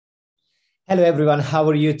Hello, everyone. How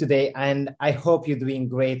are you today? And I hope you're doing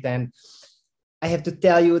great. And I have to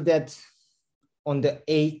tell you that on the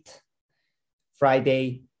 8th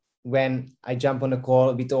Friday, when I jump on a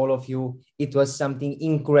call with all of you, it was something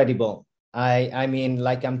incredible. I mean,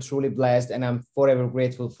 like I'm truly blessed and I'm forever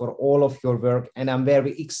grateful for all of your work. And I'm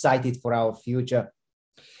very excited for our future.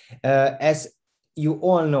 As you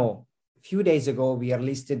all know, a few days ago, we are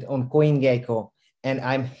listed on CoinGecko, and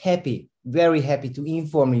I'm happy, very happy to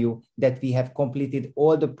inform you that we have completed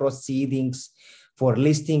all the proceedings for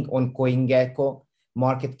listing on CoinGecko,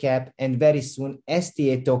 market cap, and very soon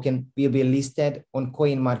STA token will be listed on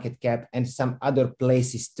CoinMarketcap and some other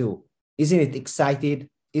places too. Isn't it exciting?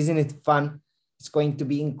 Isn't it fun? It's going to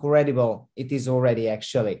be incredible. It is already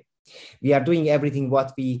actually. We are doing everything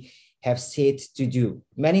what we have said to do.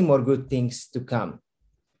 Many more good things to come,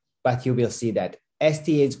 but you will see that.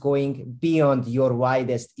 STA is going beyond your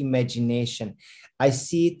widest imagination. I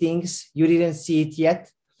see things you didn't see it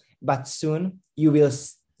yet, but soon you will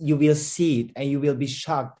see it and you will be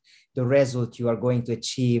shocked the result you are going to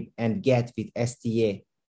achieve and get with STA.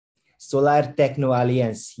 Solar Techno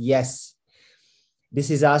Alliance, yes.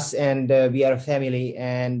 This is us, and we are a family,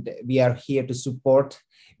 and we are here to support.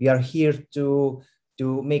 We are here to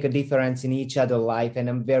make a difference in each other's life, and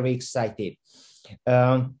I'm very excited.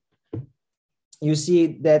 You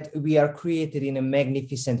see that we are created in a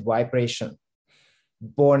magnificent vibration.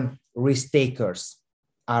 Born risk takers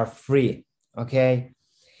are free, okay?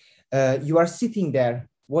 You are sitting there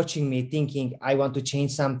watching me thinking, I want to change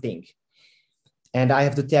something. And I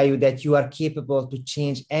have to tell you that you are capable to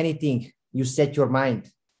change anything you set your mind,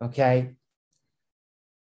 okay?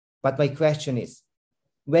 But my question is,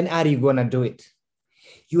 when are you gonna do it?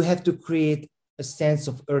 You have to create a sense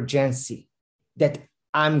of urgency that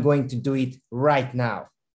I'm going to do it right now,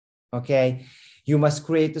 okay? You must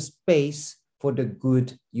create a space for the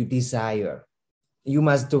good you desire. You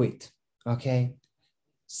must do it, okay?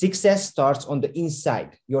 Success starts on the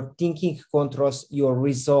inside. Your thinking controls your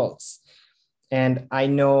results. And I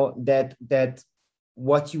know that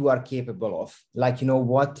what you are capable of, like, you know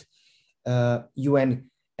what, you and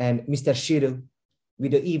Mr. Shiru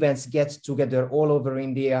with the events get together all over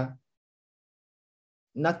India.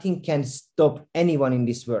 Nothing can stop anyone in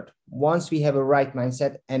this world. Once we have a right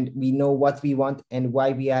mindset and we know what we want and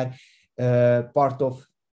why we are part of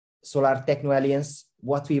Solar Techno Alliance,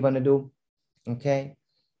 what we want to do, okay,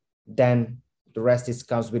 then the rest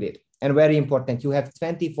comes with it. And very important, you have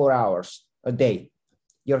 24 hours a day.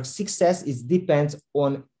 Your success depends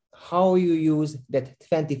on how you use that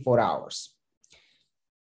 24 hours.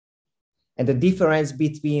 And the difference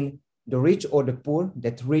between the rich or the poor,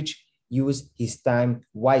 that rich use his time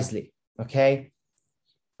wisely, okay?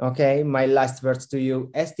 Okay, my last words to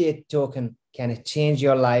you. STA token can change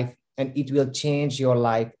your life, and it will change your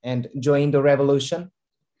life. And join the revolution.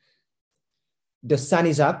 The sun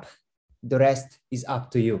is up. The rest is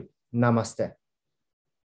up to you. Namaste.